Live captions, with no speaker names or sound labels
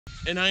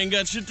and I ain't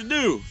got shit to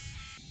do.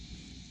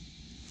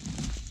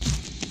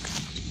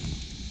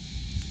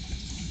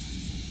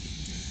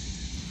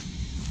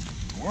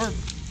 Work.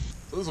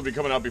 So this will be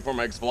coming out before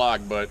my next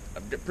vlog, but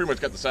I've pretty much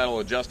got the saddle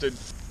adjusted.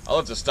 I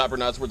left the stopper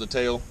knots with the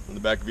tail in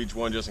the back of each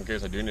one just in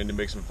case I do need to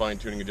make some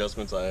fine-tuning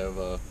adjustments. I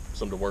have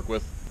some to work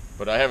with.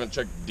 But I haven't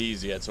checked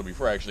D's yet, so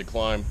before I actually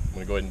climb, I'm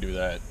going to go ahead and do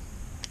that.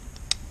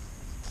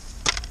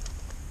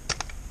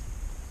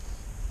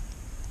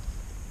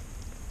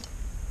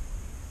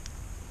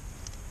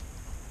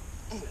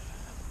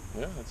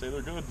 Yeah, I'd say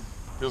they're good.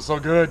 Feels so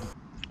good.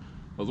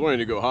 I was wanting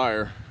to go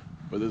higher,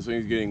 but this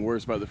thing's getting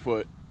worse by the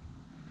foot.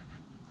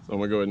 So I'm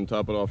going to go ahead and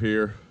top it off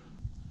here.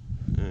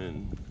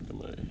 And got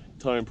my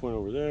time point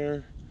over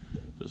there,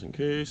 just in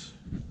case.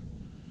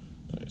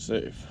 Nice,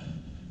 safe.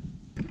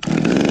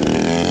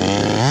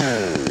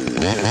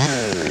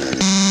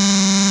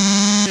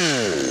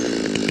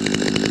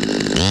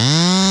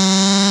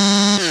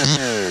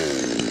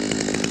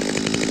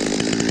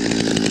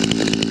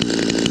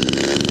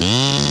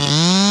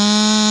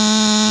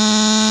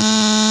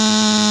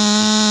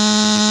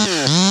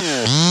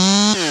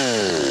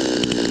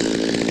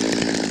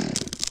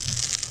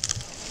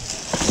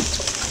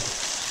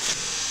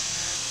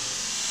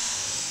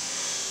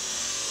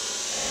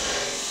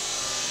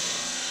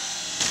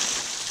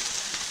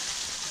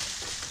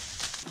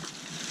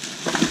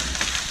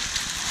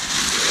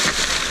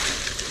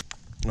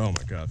 Oh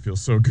my God, it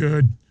feels so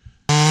good.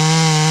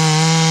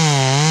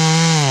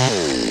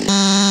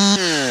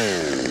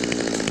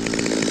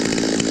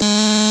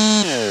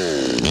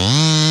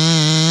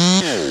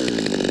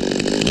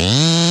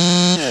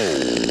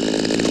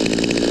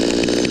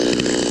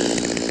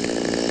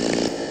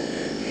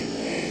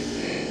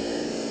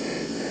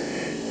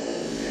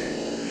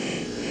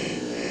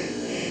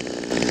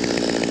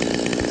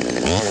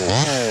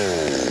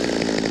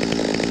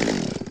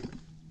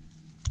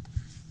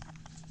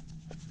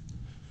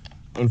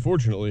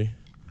 Unfortunately,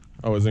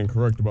 I was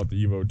incorrect about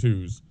the Evo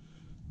 2s.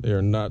 They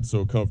are not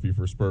so comfy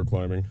for spur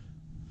climbing.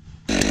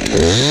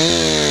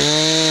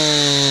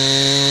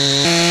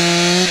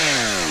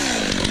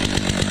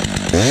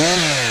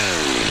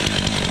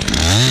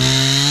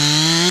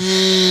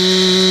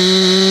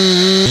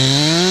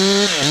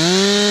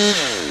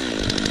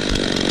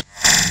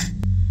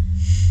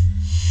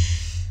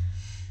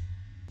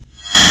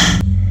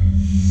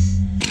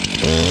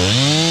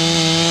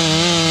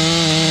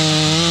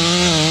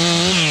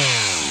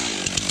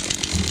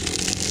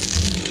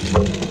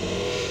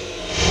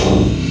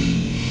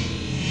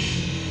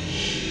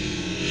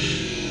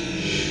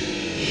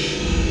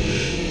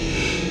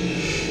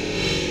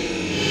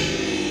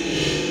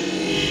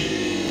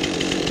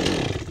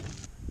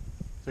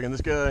 Taking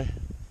this guy,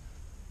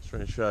 just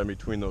trying to shine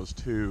between those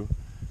two.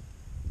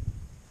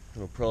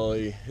 It'll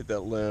probably hit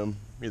that limb,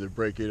 either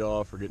break it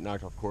off or get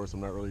knocked off course,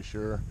 I'm not really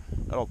sure.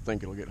 I don't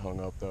think it'll get hung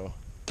up though.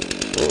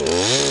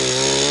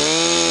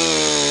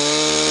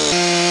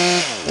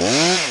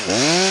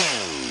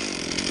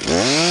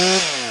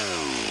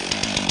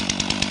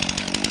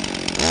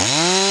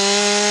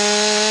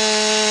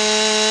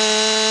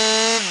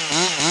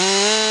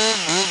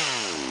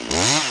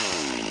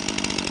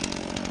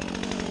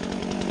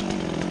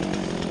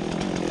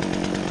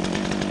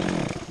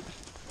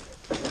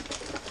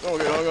 Don't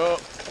get hung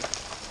up.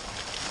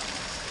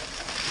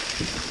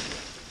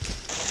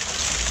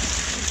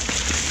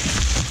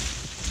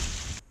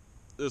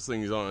 This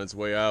thing's on its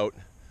way out.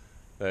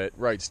 That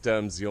right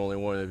stem's the only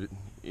one in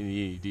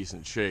any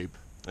decent shape.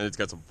 And it's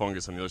got some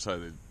fungus on the other side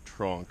of the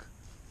trunk.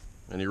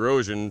 And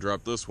erosion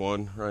dropped this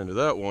one right into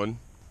that one.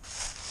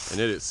 And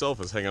it itself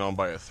is hanging on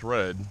by a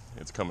thread.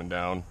 It's coming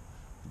down,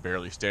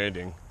 barely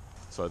standing.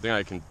 So I think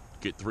I can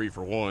get 3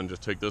 for 1.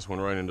 Just take this one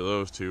right into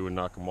those two and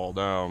knock them all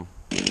down.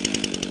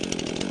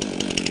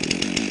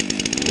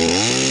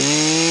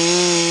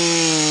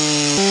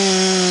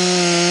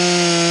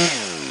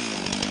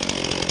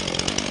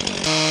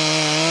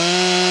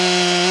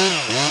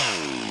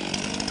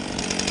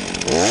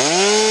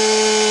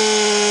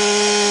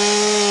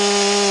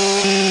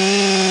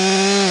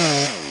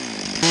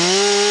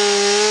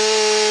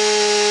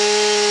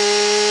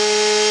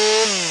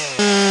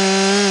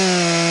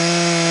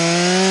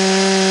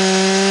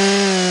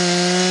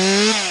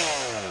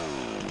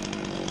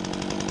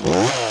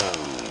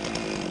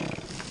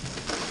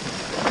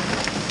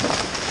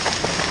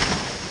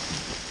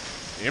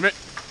 Damn it.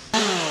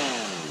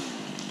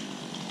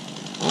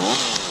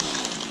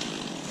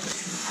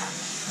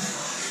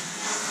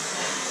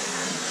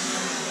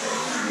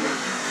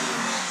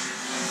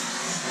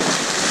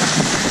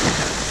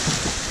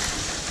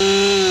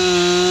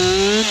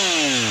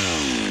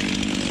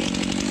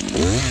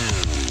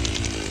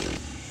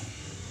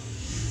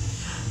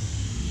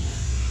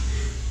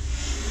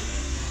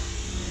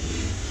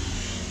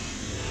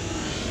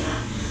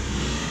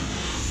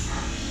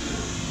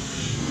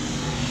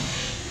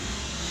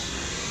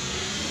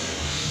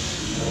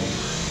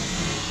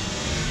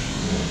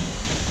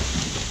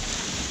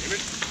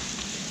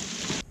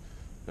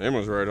 Aim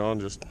was right on,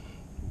 just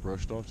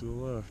brushed off to the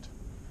left.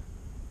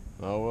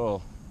 Oh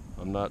well,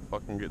 I'm not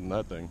fucking getting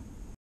that thing.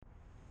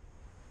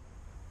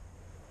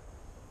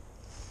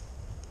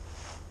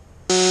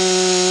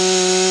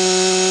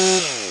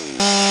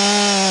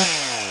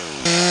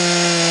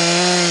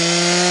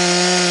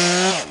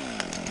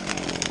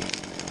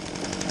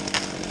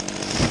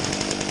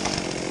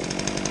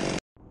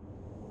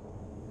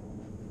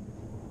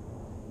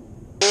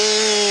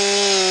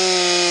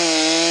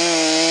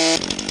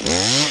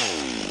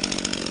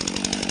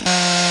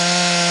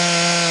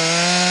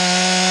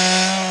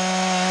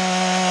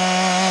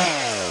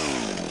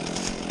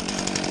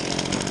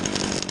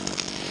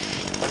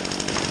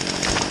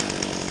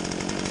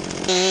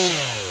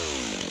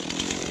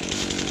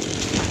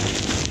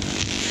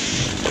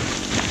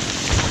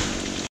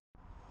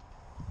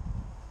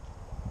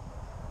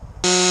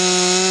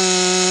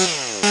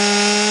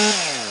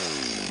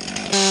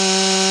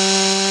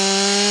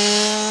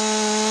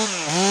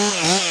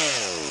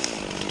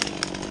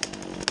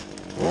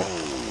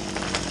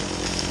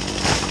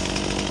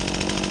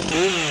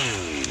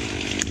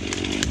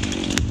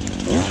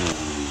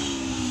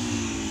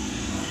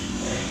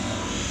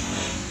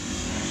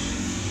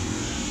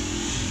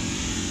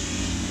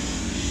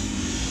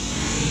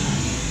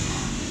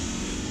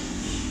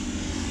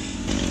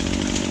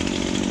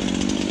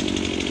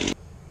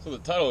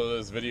 title of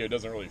this video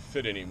doesn't really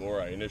fit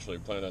anymore. I initially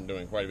planned on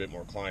doing quite a bit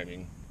more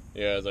climbing.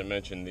 Yeah, as I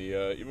mentioned, the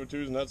Evo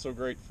 2 is not so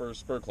great for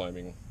spur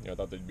climbing. You know, I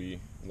thought they'd be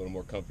a little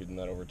more comfy than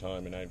that over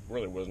time, and I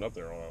really wasn't up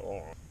there all that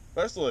long.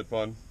 But I still had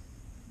fun.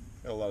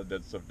 Got a lot of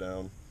dead stuff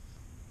down.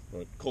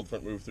 But cold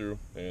front move through,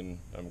 and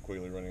I'm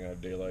quickly running out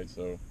of daylight,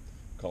 so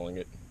calling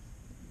it.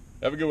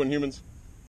 Have a good one, humans.